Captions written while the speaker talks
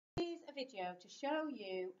video to show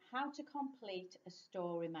you how to complete a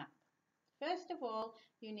story map. First of all,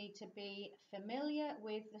 you need to be familiar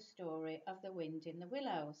with the story of The Wind in the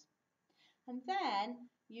Willows. And then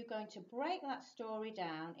you're going to break that story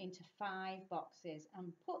down into 5 boxes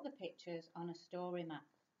and put the pictures on a story map.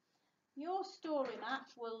 Your story map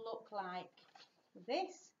will look like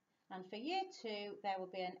this, and for year 2 there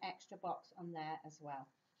will be an extra box on there as well.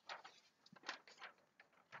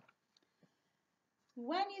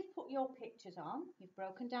 When you've put your pictures on, you've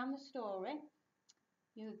broken down the story,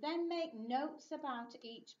 you then make notes about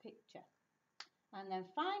each picture. And then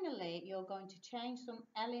finally, you're going to change some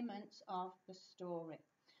elements of the story.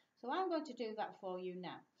 So I'm going to do that for you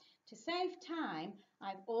now. To save time,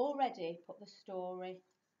 I've already put the story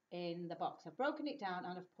in the box. I've broken it down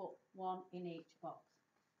and I've put one in each box.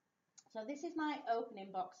 So this is my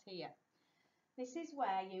opening box here. This is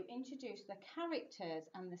where you introduce the characters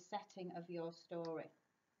and the setting of your story.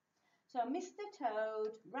 So Mr.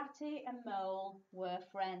 Toad, Ratty and Mole were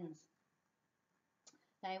friends.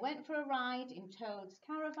 They went for a ride in Toad's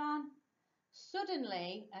caravan.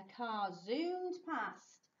 Suddenly, a car zoomed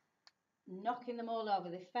past, knocking them all over.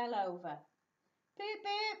 They fell over. Boop,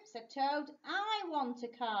 boop, said Toad, I want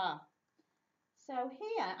a car. So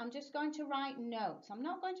here, I'm just going to write notes. I'm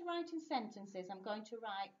not going to write in sentences. I'm going to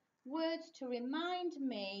write words to remind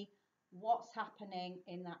me what's happening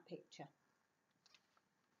in that picture.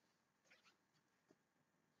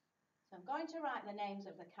 So I'm going to write the names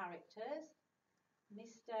of the characters.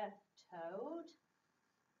 Mr. Toad,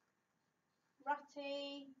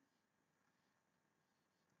 Ratty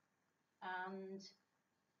and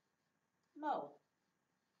Mole.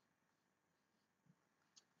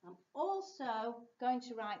 I'm also going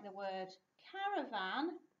to write the word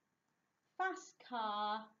caravan, fast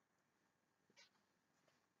car,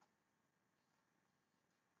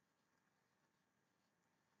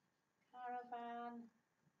 caravan,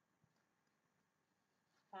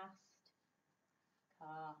 fast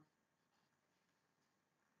car.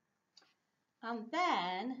 And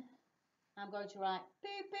then I'm going to write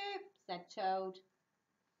boop boop, said Toad.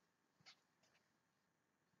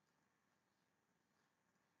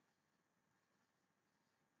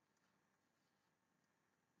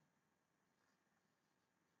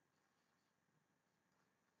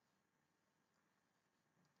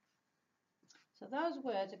 So those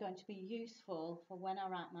words are going to be useful for when I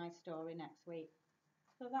write my story next week.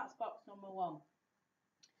 So that's box number 1.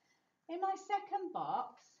 In my second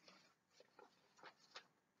box,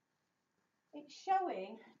 it's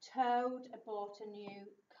showing Toad bought a new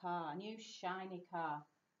car, a new shiny car.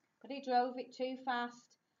 But he drove it too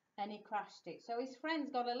fast and he crashed it. So his friends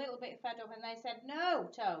got a little bit fed up and they said, no,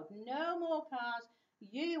 Toad, no more cars.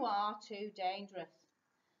 You are too dangerous.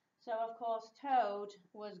 So, of course, Toad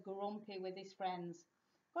was grumpy with his friends.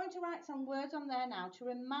 I'm going to write some words on there now to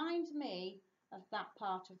remind me of that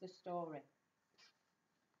part of the story.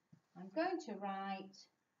 I'm going to write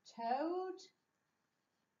Toad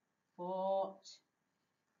bought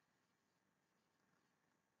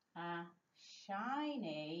a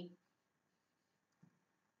shiny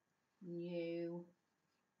new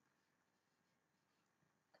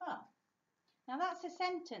car. Now that's a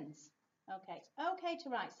sentence. Okay, it's okay to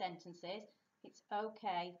write sentences. It's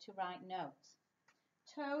okay to write notes.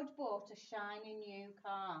 Toad bought a shiny new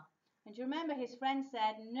car. And you remember his friend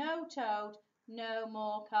said, no, Toad, no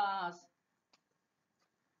more cars.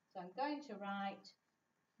 So I'm going to write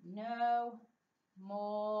no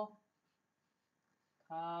more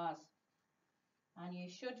cars. And you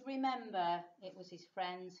should remember it was his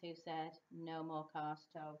friends who said, no more cars,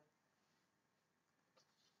 Toad.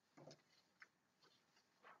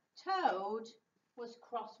 Toad was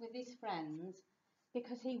cross with his friends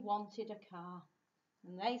because he wanted a car.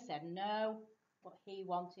 And they said no, but he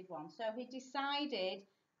wanted one. So he decided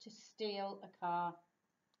to steal a car.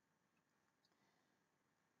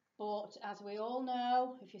 But as we all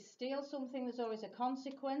know, if you steal something, there's always a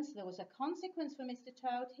consequence. There was a consequence for Mr.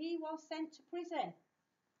 Toad. He was sent to prison.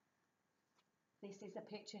 This is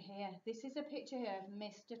a picture here. This is a picture here of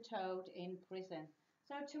Mr. Toad in prison.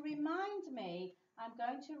 So to remind me, I'm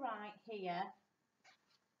going to write here,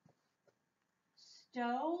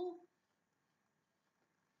 stole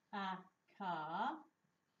a car,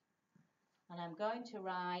 and I'm going to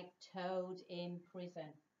write Toad in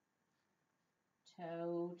prison.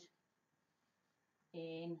 Toad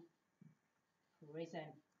in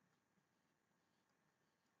prison.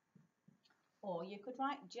 Or you could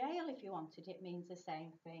write jail if you wanted. It means the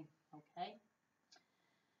same thing, okay?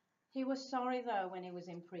 He was sorry though when he was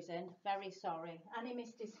in prison, very sorry, and he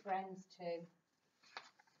missed his friends too.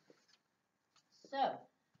 So,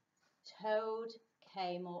 Toad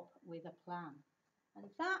came up with a plan. And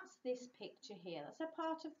that's this picture here. That's a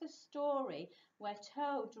part of the story where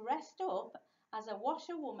Toad dressed up as a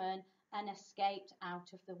washerwoman and escaped out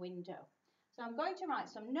of the window. So I'm going to write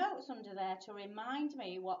some notes under there to remind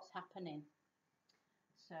me what's happening.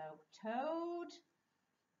 So Toad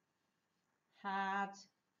had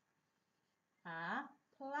a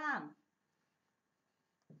plan.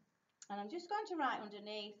 And I'm just going to write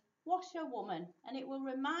underneath washerwoman, and it will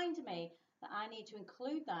remind me that I need to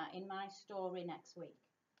include that in my story next week.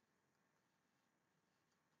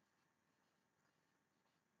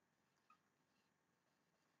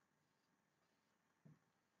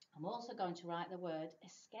 I'm also going to write the word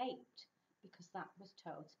escaped because that was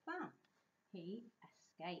Toad's plan. He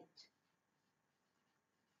escaped.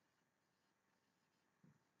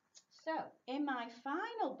 So in my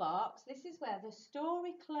final box, this is where the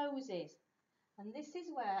story closes. And this is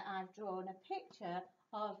where I've drawn a picture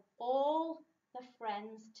of all the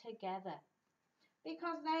friends together.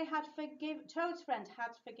 Because they had Toad's friend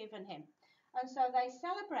had forgiven him. And so they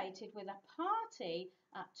celebrated with a party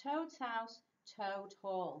at Toad's house, Toad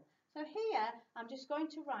Hall. So here I'm just going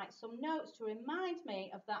to write some notes to remind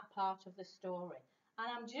me of that part of the story. And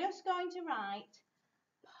I'm just going to write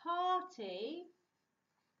party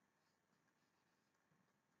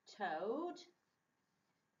Toad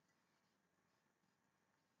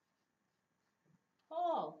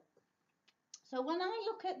Hall. So when I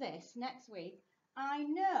look at this next week, I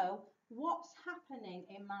know what's happening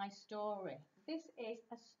in my story. This is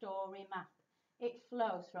a story map. It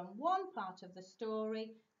flows from one part of the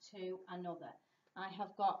story to another. I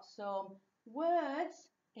have got some words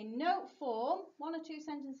in note form, 1 or 2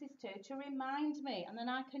 sentences too, to remind me, and then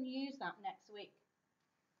I can use that next week.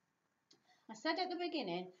 I said at the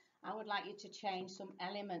beginning I would like you to change some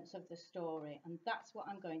elements of the story, and that's what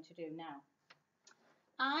I'm going to do now.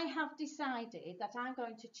 I have decided that I'm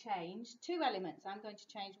going to change 2 elements. I'm going to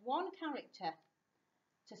change one character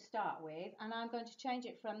to start with, and I'm going to change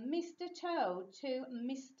it from Mr. Toad to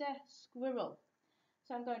Mr. Squirrel.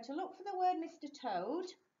 So I'm going to look for the word Mr. Toad,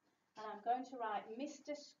 and I'm going to write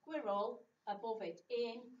Mr. Squirrel above it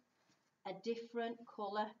in a different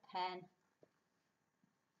colour pen.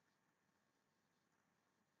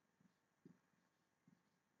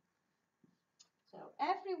 So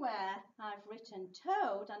everywhere I've written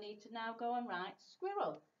Toad, I need to now go and write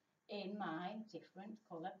Squirrel in my different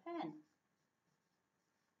colour pen.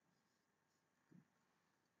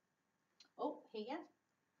 Oh, here.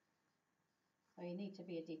 So you need to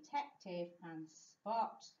be a detective and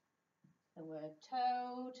spot the word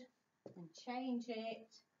Toad and change it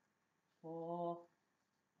for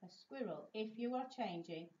a squirrel if you are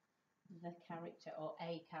changing the character or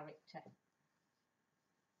a character.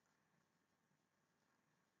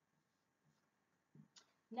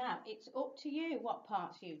 Now it's up to you what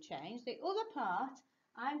parts you change. The other part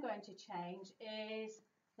I'm going to change is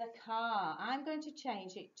the car. I'm going to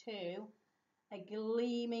change it to a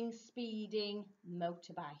gleaming, speeding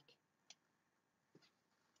motorbike.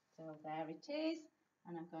 So there it is,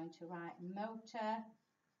 and I'm going to write motorbike.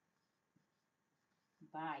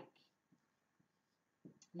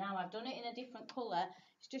 Now I've done it in a different colour,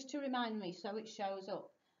 it's just to remind me so it shows up.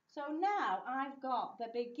 So now I've got the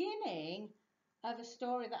beginning of a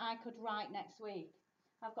story that I could write next week.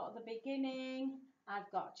 I've got the beginning, I've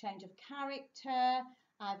got a change of character,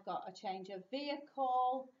 I've got a change of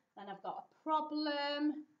vehicle, then I've got a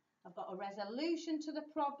problem, I've got a resolution to the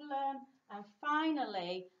problem, and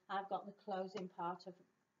finally I've got the closing part of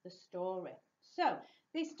the story. So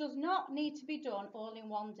this does not need to be done all in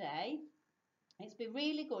one day. It'd be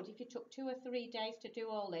really good if you took 2 or 3 days to do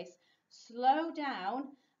all this. Slow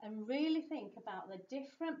down and really think about the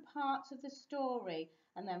different parts of the story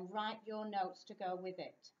and then write your notes to go with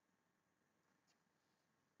it.